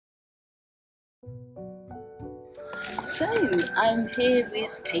So I'm here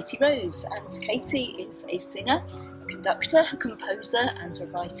with Katie Rose, and Katie is a singer, a conductor, a composer and a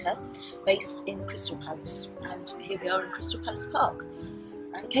writer based in Crystal Palace, and here we are in Crystal Palace Park.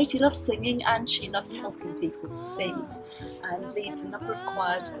 And Katie loves singing and she loves helping people sing, and leads a number of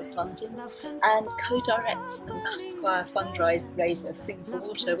choirs across London and co-directs the mass choir fundraiser Sing for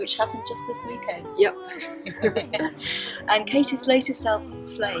Water, which happened just this weekend. Yep. And Katie's latest album,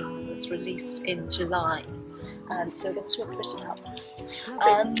 Flame, was released in July. So we're going to talk a bit about that.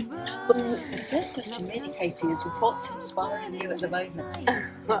 But the first question really, Katie, is what's inspiring you at the moment?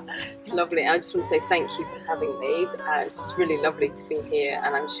 It's lovely. I just want to say thank you for having me. It's just really lovely to be here,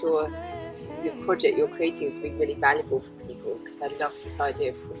 and I'm sure the project you're creating is going to be really valuable for people, because I love this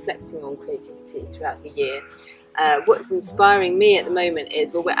idea of reflecting on creativity throughout the year. What's inspiring me at the moment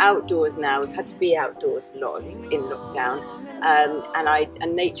is, well, we're outdoors now. We've had to be outdoors a lot in lockdown,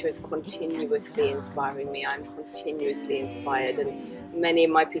 and nature is continuously inspiring me. I'm continuously inspired, and many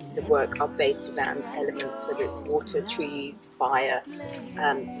of my pieces of work are based around elements, whether it's water, trees, fire.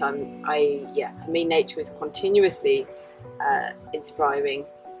 For me, nature is continuously inspiring.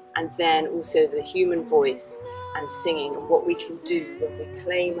 And then also the human voice and singing, and what we can do when we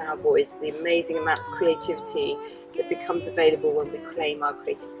claim our voice, the amazing amount of creativity that becomes available when we claim our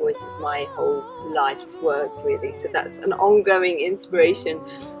creative voice is my whole life's work, really. So that's an ongoing inspiration.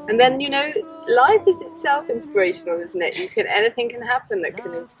 And then, you know, life is itself inspirational, isn't it? Anything can happen that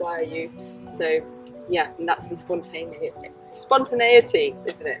can inspire you. So yeah, and that's the spontaneity,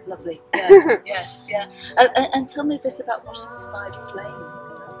 isn't it? Lovely. Yes, yes, yeah. And tell me a bit about what inspired Flame.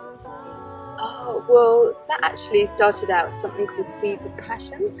 Oh, well, that actually started out as something called Seeds of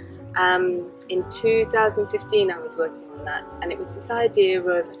Passion. In 2015 I was working on that, and it was this idea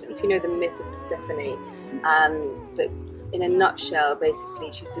of, I don't know if you know the myth of Persephone, but in a nutshell, basically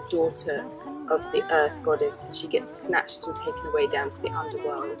she's the daughter of the earth goddess, and she gets snatched and taken away down to the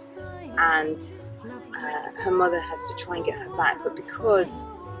underworld, and her mother has to try and get her back, but because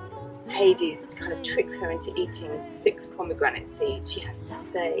Hades kind of tricks her into eating 6 pomegranate seeds, she has to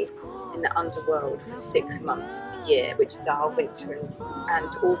stay in the underworld for 6 months of the year, which is our winter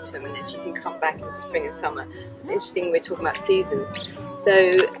and autumn, and then she can come back in spring and summer. So it's interesting we're talking about seasons.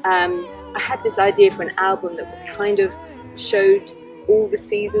 So I had this idea for an album that was kind of showed all the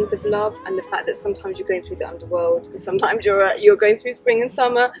seasons of love, and the fact that sometimes you're going through the underworld, and sometimes you're going through spring and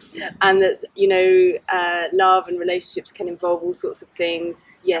summer, and that, you know, love and relationships can involve all sorts of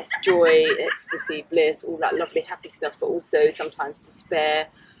things. Yes, joy, ecstasy, bliss, all that lovely happy stuff, but also sometimes despair,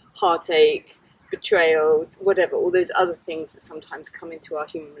 heartache, betrayal, whatever, all those other things that sometimes come into our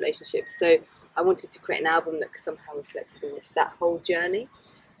human relationships. So I wanted to create an album that somehow reflected all of that whole journey.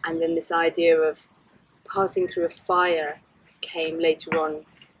 And then this idea of passing through a fire came later on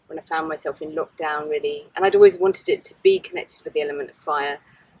when I found myself in lockdown, really. And I'd always wanted it to be connected with the element of fire.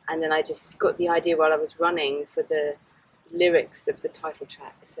 And then I just got the idea while I was running for the lyrics of the title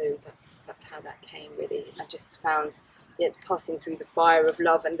track. So that's how that came, really. I just found it's passing through the fire of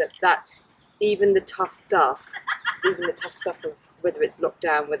love, and that even the tough stuff of whether it's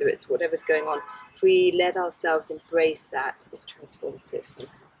lockdown, whether it's whatever's going on, if we let ourselves embrace that, it's transformative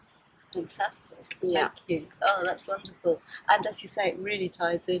somehow. Fantastic. Yeah. Thank you. Oh, that's wonderful. And as you say, it really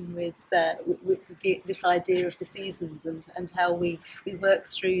ties in with this idea of the seasons, and how we work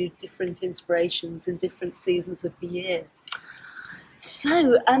through different inspirations in different seasons of the year.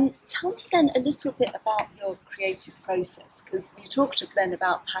 So, tell me then a little bit about your creative process, because you talked then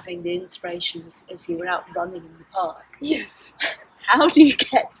about having the inspirations as you were out running in the park. Yes. How do you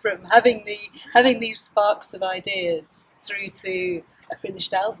get from having these sparks of ideas through to a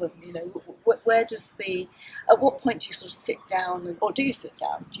finished album? You know, at what point do you sort of sit down, or do you sit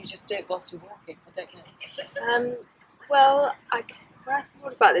down? Do you just do it whilst you're walking? I don't know. Well, when I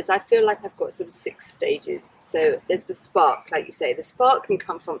thought about this, I feel like I've got sort of 6 stages. So there's the spark, like you say. The spark can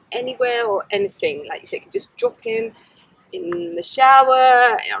come from anywhere or anything. Like you say, it can just drop in the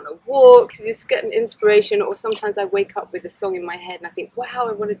shower, on a walk, you just get an inspiration. Or sometimes I wake up with a song in my head and I think, wow,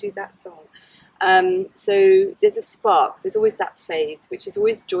 I want to do that song. So there's a spark. There's always that phase, which is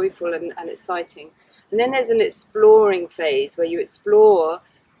always joyful and exciting. And then there's an exploring phase where you explore,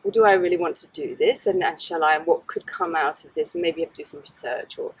 well, do I really want to do this? And shall I? And what could come out of this? And maybe you have to do some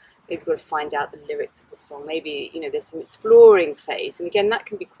research, or maybe you've got to find out the lyrics of the song. Maybe, you know, there's some exploring phase. And again, that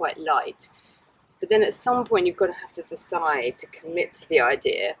can be quite light. But then at some point you've got to have to decide to commit to the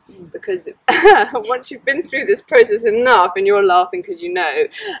idea, because once you've been through this process enough, and you're laughing because you know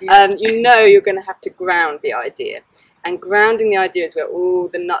you're going to have to ground the idea. And grounding the idea is where all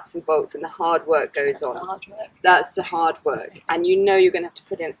the nuts and bolts and the hard work goes on. That's the hard work. That's the hard work. And you know you're going to have to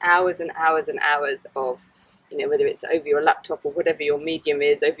put in hours and hours and hours of you know, whether it's over your laptop or whatever your medium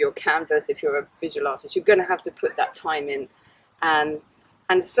is, over your canvas, if you're a visual artist, you're going to have to put that time in.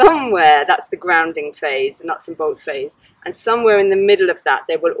 And somewhere, that's the grounding phase, the nuts and bolts phase, and somewhere in the middle of that,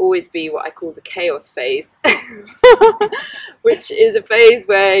 there will always be what I call the chaos phase, which is a phase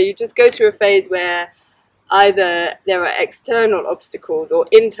where you just go through a phase where either there are external obstacles or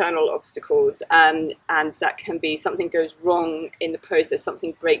internal obstacles, and that can be something goes wrong in the process,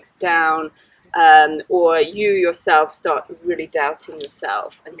 something breaks down, or you yourself start really doubting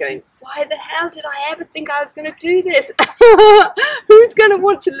yourself and going, why the hell did I ever think I was going to do this? Who's going to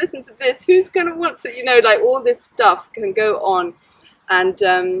want to listen to this? Who's going to want to, you know, like all this stuff can go on. And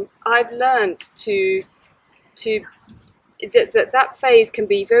I've learned that phase can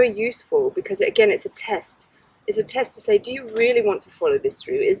be very useful because, again, it's a test. It's a test to say, do you really want to follow this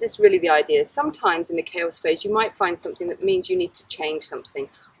through? Is this really the idea? Sometimes in the chaos phase, you might find something that means you need to change something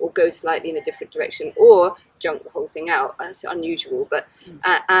or go slightly in a different direction or junk the whole thing out. That's unusual. But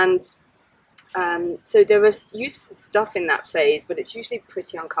so there is useful stuff in that phase, but it's usually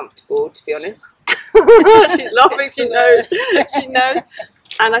pretty uncomfortable, to be honest. She's laughing, she knows. She knows.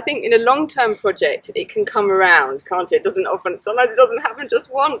 And I think in a long-term project, it can come around, can't it? It doesn't often, sometimes it doesn't happen just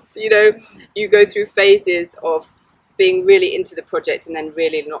once, you know. You go through phases of being really into the project and then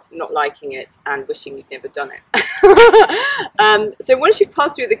really not liking it and wishing you'd never done it. So once you've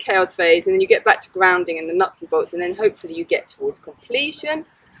passed through the chaos phase and then you get back to grounding and the nuts and bolts, and then hopefully you get towards completion.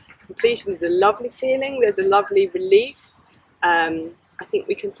 Completion is a lovely feeling. There's a lovely relief. I think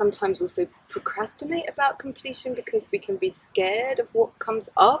we can sometimes also procrastinate about completion because we can be scared of what comes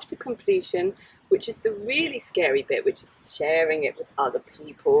after completion, which is the really scary bit, which is sharing it with other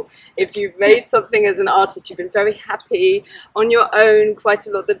people. If you've made something as an artist, you've been very happy on your own quite a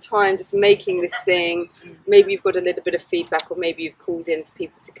lot of the time, just making this thing. Maybe you've got a little bit of feedback, or maybe you've called in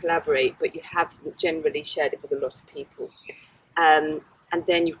people to collaborate, but you haven't generally shared it with a lot of people. And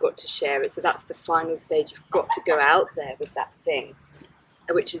then you've got to share it. So that's the final stage. You've got to go out there with that thing,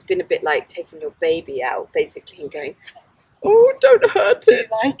 which has been a bit like taking your baby out, basically, and going, oh, don't hurt it.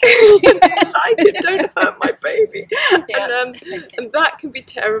 Like it? Like it, don't hurt my baby. Yeah. And that can be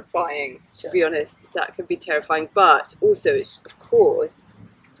terrifying, to be honest. That can be terrifying. But also, of course,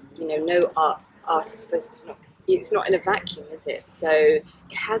 you know, no art is supposed to not, it's not in a vacuum, is it? So it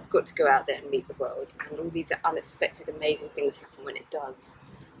has got to go out there and meet the world, and all these unexpected, amazing things happen when it does.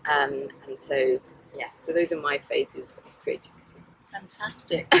 And so, yeah, so those are my phases of creativity.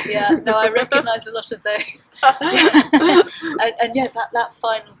 Fantastic. Yeah, no, I recognise a lot of those. and yeah, that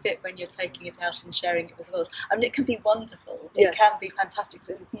final bit when you're taking it out and sharing it with the world, I mean, it can be wonderful. It can be fantastic.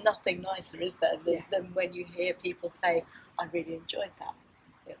 So there's nothing nicer, is there, than when you hear people say, I really enjoyed that.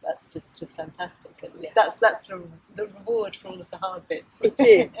 Yeah, that's just fantastic. And that's the reward for all of the hard bits. It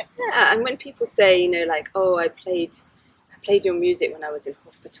is. Yeah, and when people say, you know, like, oh, I played your music when I was in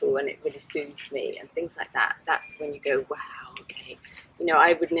hospital and it really soothed me and things like that, that's when you go, wow, okay. You know,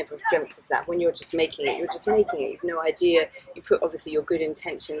 I would never have dreamt of that. When you're just making it, you're just making it. You've no idea. You put, obviously, your good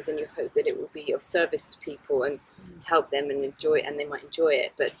intentions and you hope that it will be of service to people and help them and enjoy it, and they might enjoy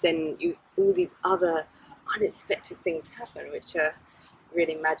it. But then all these other unexpected things happen, which are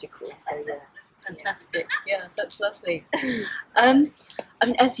really magical. So, yeah. Fantastic. Yeah, that's lovely. I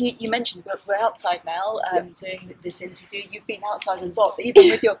mean, as you mentioned, we're outside now doing this interview. You've been outside a lot, even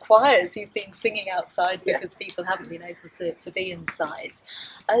with your choirs. You've been singing outside because people haven't been able to be inside.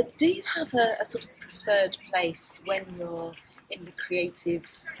 Do you have a sort of preferred place when you're in the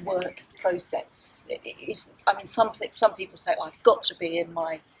creative work process? I mean, some people say, oh, I've got to be in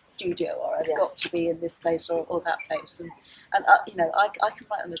my studio, or I've got to be in this place or that place, and you know, I can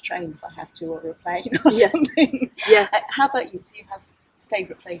write on a train if I have to, or a plane or something. Yes. How about you? Do you have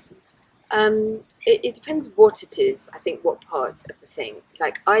favourite places? It depends what it is. I think what part of the thing,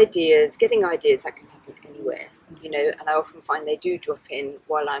 like getting ideas, that can happen anywhere, you know. And I often find they do drop in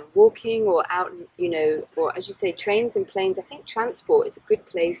while I'm walking or out, you know, or as you say, trains and planes. I think transport is a good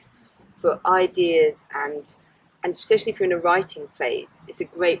place for ideas, and especially if you're in a writing phase, it's a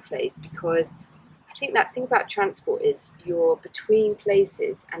great place, because I think that thing about transport is you're between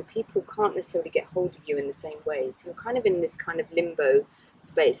places and people can't necessarily get hold of you in the same way. So you're kind of in this kind of limbo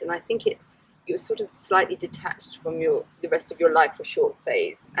space, and I think you're sort of slightly detached from the rest of your life for a short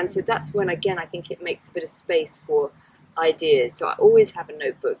phase. And so that's when, again, I think it makes a bit of space for ideas. So I always have a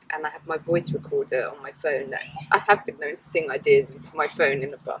notebook, and I have my voice recorder on my phone. That I have been known to sing ideas into my phone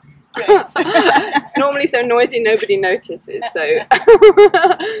in a bus. It's normally so noisy nobody notices, so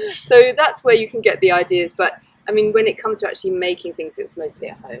so that's where you can get the ideas. But I mean, when it comes to actually making things, it's mostly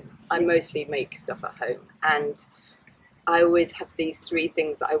at home. I mostly make stuff at home, and I always have these three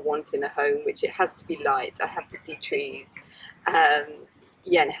things that I want in a home, which it has to be light, I have to see trees,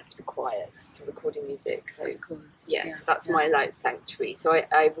 yeah, and it has to be quiet for recording music. So, Of course. yeah, so that's my light sanctuary. So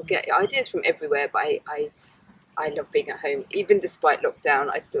I will get ideas from everywhere, but I love being at home. Even despite lockdown,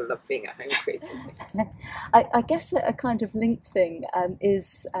 I still love being at home creating things. I guess a kind of linked thing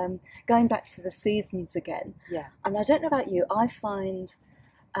is going back to the seasons again. Yeah. And I don't know about you, I find,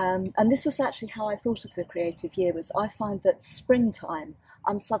 and this was actually how I thought of the creative year, was I find that springtime,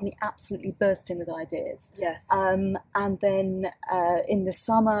 I'm suddenly absolutely bursting with ideas. Yes. And then in the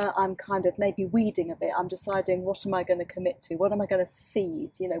summer, I'm kind of maybe weeding a bit. I'm deciding what am I going to commit to? What am I going to feed?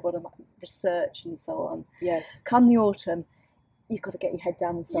 You know, what am I research and so on. Yes. Come the autumn, you've got to get your head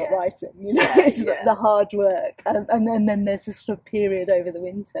down and start writing. You know, Yeah, it's the hard work. And then there's this sort of period over the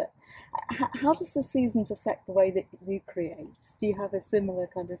winter. How does the seasons affect the way that you create? Do you have a similar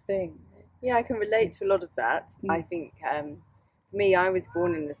kind of thing? Yeah, I can relate to a lot of that. I think for me, I was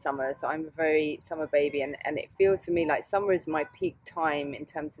born in the summer, so I'm a very summer baby, and it feels for me like summer is my peak time in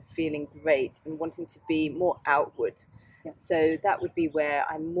terms of feeling great and wanting to be more outward. Yeah. So that would be where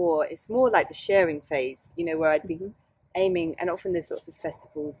it's more like the sharing phase, you know, where I'd be aiming, and often there's lots of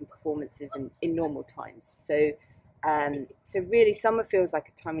festivals and performances in normal times. So so really summer feels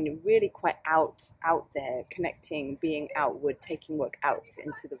like a time when you're really quite out there, connecting, being outward, taking work out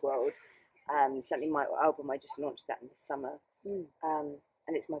into the world. Certainly my album, I just launched that in the summer.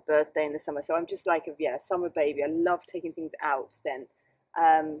 And it's my birthday in the summer, so I'm just like a summer baby. I love taking things out then,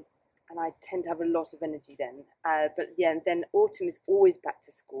 and I tend to have a lot of energy then. But yeah, and then autumn is always back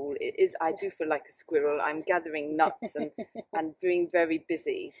to school. It is. I do feel like a squirrel. I'm gathering nuts and being very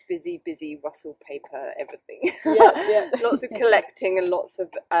busy, rustle paper, everything. Lots of collecting and lots of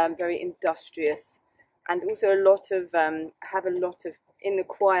very industrious, and also a lot of in the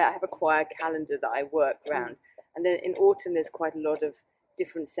choir. I have a choir calendar that I work around. And then in autumn, there's quite a lot of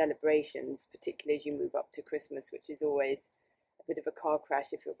different celebrations, particularly as you move up to Christmas, which is always a bit of a car crash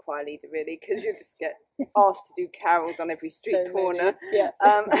if you're a choir leader, really, because you just get asked to do carols on every street corner.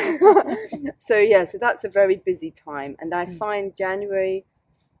 So that's a very busy time. And I find January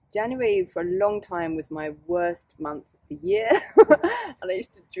for a long time was my worst month of the year. And I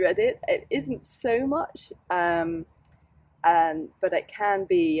used to dread it. It isn't so much, but it can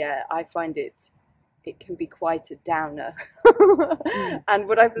be, I find it can be quite a downer. And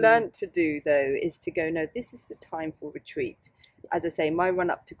what I've learned to do, though, is to go, no, this is the time for retreat. As I say, my run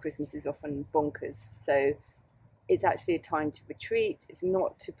up to Christmas is often bonkers. So it's actually a time to retreat. It's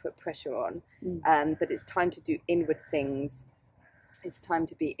not to put pressure on, but it's time to do inward things. It's time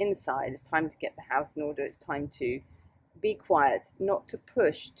to be inside. It's time to get the house in order. It's time to be quiet, not to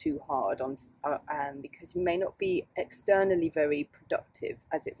push too hard on, because you may not be externally very productive,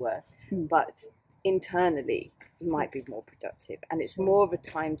 as it were, but internally you might be more productive, and it's more of a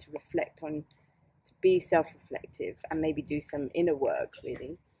time to reflect on, to be self-reflective and maybe do some inner work,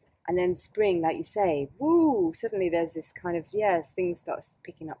 really. And then spring, like you say, woo, suddenly there's this kind of things start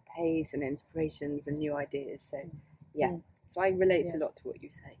picking up pace and inspirations and new ideas. So so I relate a lot to what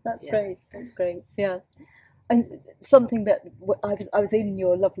you say. That's great. And something that I was in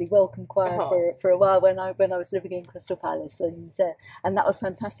your lovely welcome choir for a while when I was living in Crystal Palace, and that was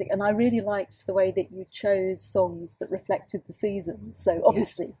fantastic. And I really liked the way that you chose songs that reflected the seasons. So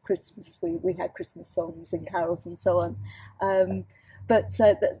obviously Christmas, we had Christmas songs and carols and so on. But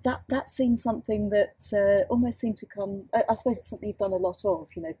that seemed something that almost seemed to come. I suppose it's something you've done a lot of,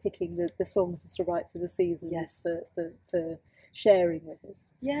 you know, picking the songs that are right for the seasons. For sharing with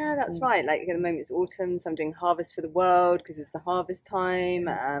us. Yeah, that's right. Like at the moment it's autumn, so I'm doing Harvest for the World because it's the harvest time.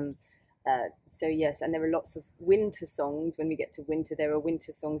 So yes, and there are lots of winter songs. When we get to winter, there are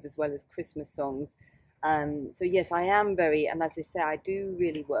winter songs as well as Christmas songs. So yes, I am very, and as I say, I do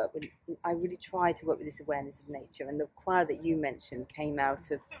really work with, I really try to work with this awareness of nature. And the choir that you mentioned came out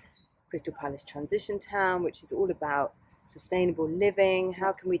of Crystal Palace Transition Town, which is all about sustainable living.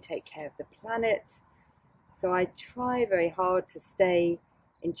 How can we take care of the planet? So I try very hard to stay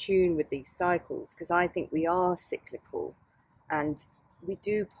in tune with these cycles, because I think we are cyclical and we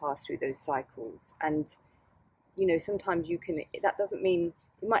do pass through those cycles. And, you know, sometimes that doesn't mean,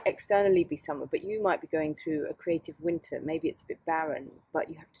 it might externally be summer, but you might be going through a creative winter. Maybe it's a bit barren, but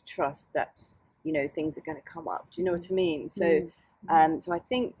you have to trust that, you know, things are going to come up. Do you know what I mean? So, so I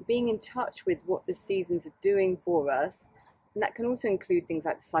think being in touch with what the seasons are doing for us, and that can also include things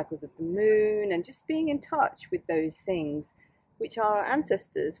like the cycles of the moon, and just being in touch with those things which our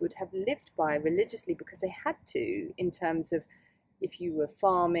ancestors would have lived by religiously because they had to, in terms of if you were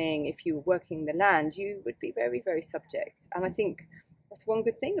farming, if you were working the land, you would be very, very subject. And I think that's one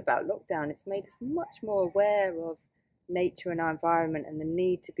good thing about lockdown. It's made us much more aware of nature and our environment and the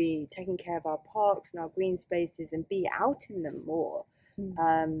need to be taking care of our parks and our green spaces and be out in them more.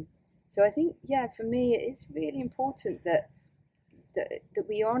 So I think, for me, it's really important that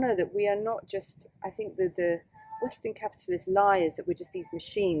we honour that we are not just, I think that the Western capitalist lie is that we're just these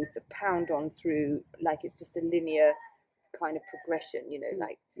machines that pound on through like it's just a linear kind of progression,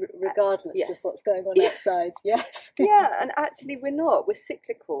 like regardless of what's going on outside. Yes. And actually we're not, we're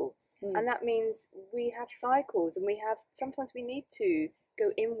cyclical. And that means we have cycles, and sometimes we need to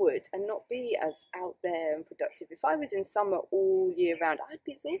go inward and not be as out there and productive. If I was in summer all year round, I'd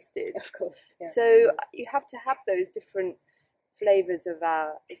be exhausted. Of course. Yeah. So you have to have those different flavours of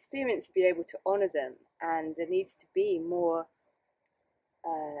our experience to be able to honour them, and there needs to be more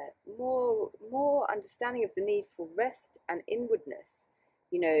understanding of the need for rest and inwardness,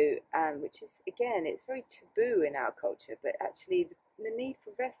 which is, again, it's very taboo in our culture, but actually the need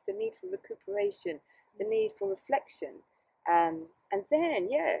for rest, the need for recuperation, the need for reflection, and then,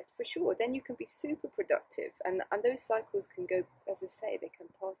 for sure, then you can be super productive, and those cycles can go, as I say, they can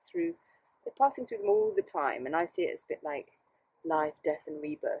pass through, they're passing through them all the time, and I see it as a bit like life, death and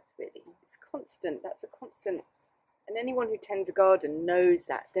rebirth, really. It's constant, that's a constant, and anyone who tends a garden knows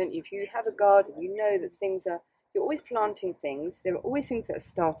that, don't you? If you have a garden, you know that you're always planting things, there are always things that are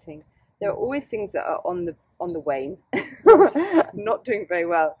starting, there are always things that are on the wane, not doing very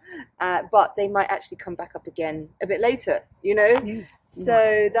well, but they might actually come back up again a bit later,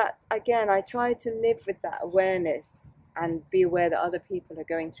 So that, again, I try to live with that awareness and be aware that other people are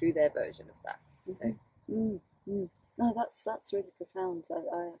going through their version of that. So. No, that's really profound.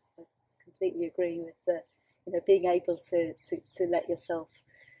 I completely agree with the, being able to let yourself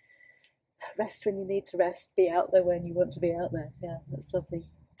rest when you need to rest, be out there when you want to be out there. Yeah, that's lovely.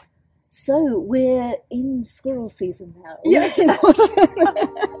 So we're in squirrel season now. Yes. So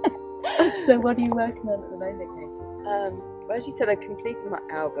what are you working on at the moment, Katie? Well, as you said, I completed my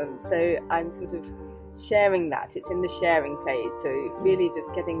album, so I'm sort of sharing that. It's in the sharing phase, so really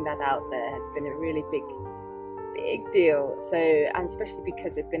just getting that out there has been a really big deal. So, and especially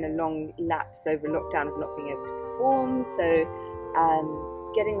because there's been a long lapse over lockdown of not being able to perform, so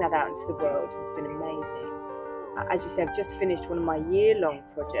getting that out into the world has been amazing. As you said, I've just finished one of my year-long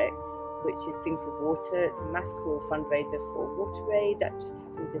projects, which is Sing for Water. It's a mass call fundraiser for Water Aid that just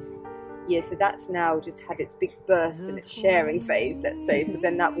happened this year. So that's now just had its big burst and its sharing phase, let's say. So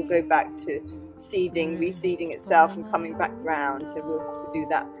then that will go back to reseeding itself and coming back round. So we'll have to do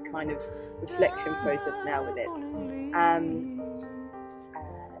that kind of reflection process now with it.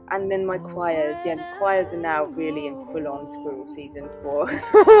 And then my choirs, the choirs are now really in full-on squirrel season for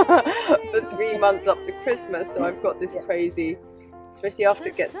 3 months up to Christmas. So I've got this crazy, especially after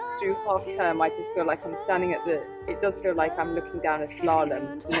it gets through half term, I just feel like I'm standing it does feel like I'm looking down a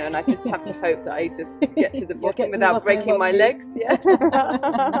slalom, and I just have to hope that I just get to the bottom without breaking my legs.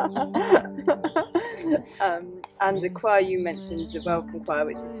 And the choir you mentioned, the Welcome Choir,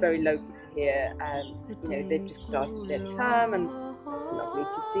 which is very local to here, they've just started their term, and it's lovely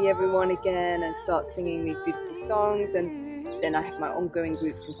to see everyone again and start singing these beautiful songs. And then I have my ongoing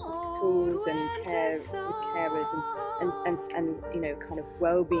groups in hospitals and with carers and kind of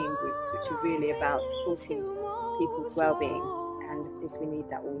well-being groups, which are really about supporting people's well-being. And of course we need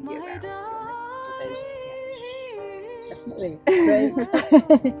that all year round, to be honest. Definitely. Great.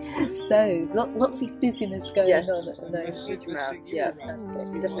 So lots of busyness going on at the moment. A huge amount. It's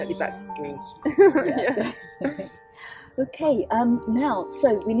definitely back to school. Okay, now,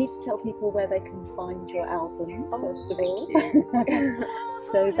 so we need to tell people where they can find your album, first of all.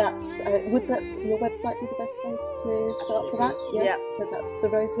 So that's, would your website be the best place to start for that? Yes, so that's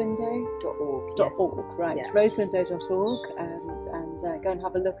therosewindow.org. Right, rosewindow.org, and go and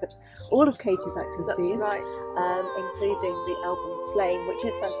have a look at all of Katie's activities. That's right. Including the album Flame, which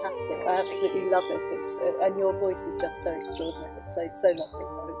is fantastic. I absolutely love it. It's and your voice is just so extraordinary. It's so lovely. I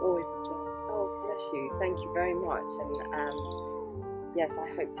always enjoy it. You. Thank you very much, and yes, I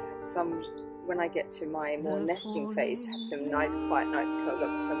hope to have some, when I get to my more nesting phase, to have some nice quiet nights curled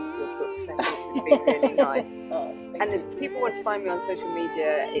up with some of your books. I think it would be really nice. And if people want to find me on social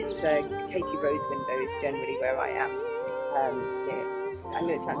media, it's Katie Rose Window is generally where I am. I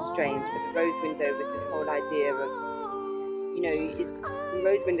know it sounds strange, but the Rose Window was this whole idea of, it's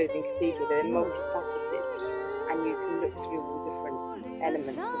rose windows in cathedral, they're multifaceted, and you can look through all different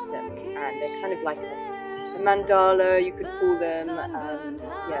elements of them, and they're kind of like a mandala, you could call them.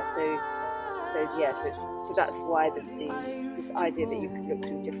 So that's why this idea that you could look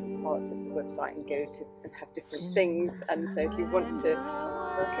through different parts of the website and go to and have different things. And so if you want to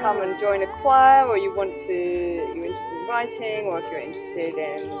come and join a choir, or you're interested in writing, or if you're interested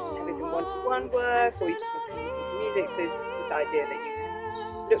in having some one-to-one work, or you just want to listen to music, so it's just this idea that you can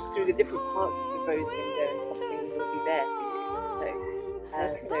look through the different parts of the rose window and something will be there for you.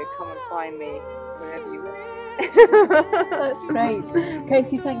 So come and find me wherever you want. That's great.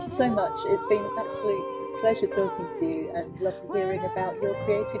 Katie, thank you so much. It's been an absolute pleasure talking to you and lovely hearing about your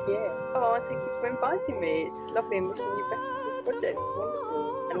creative year. Oh, thank you for inviting me. It's just lovely and wishing you best for this project. It's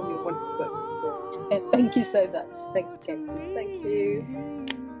wonderful. And all your wonderful books, of course. Thank you so much. Thank you, Katie. Thank you.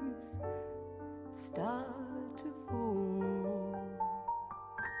 Start to fall.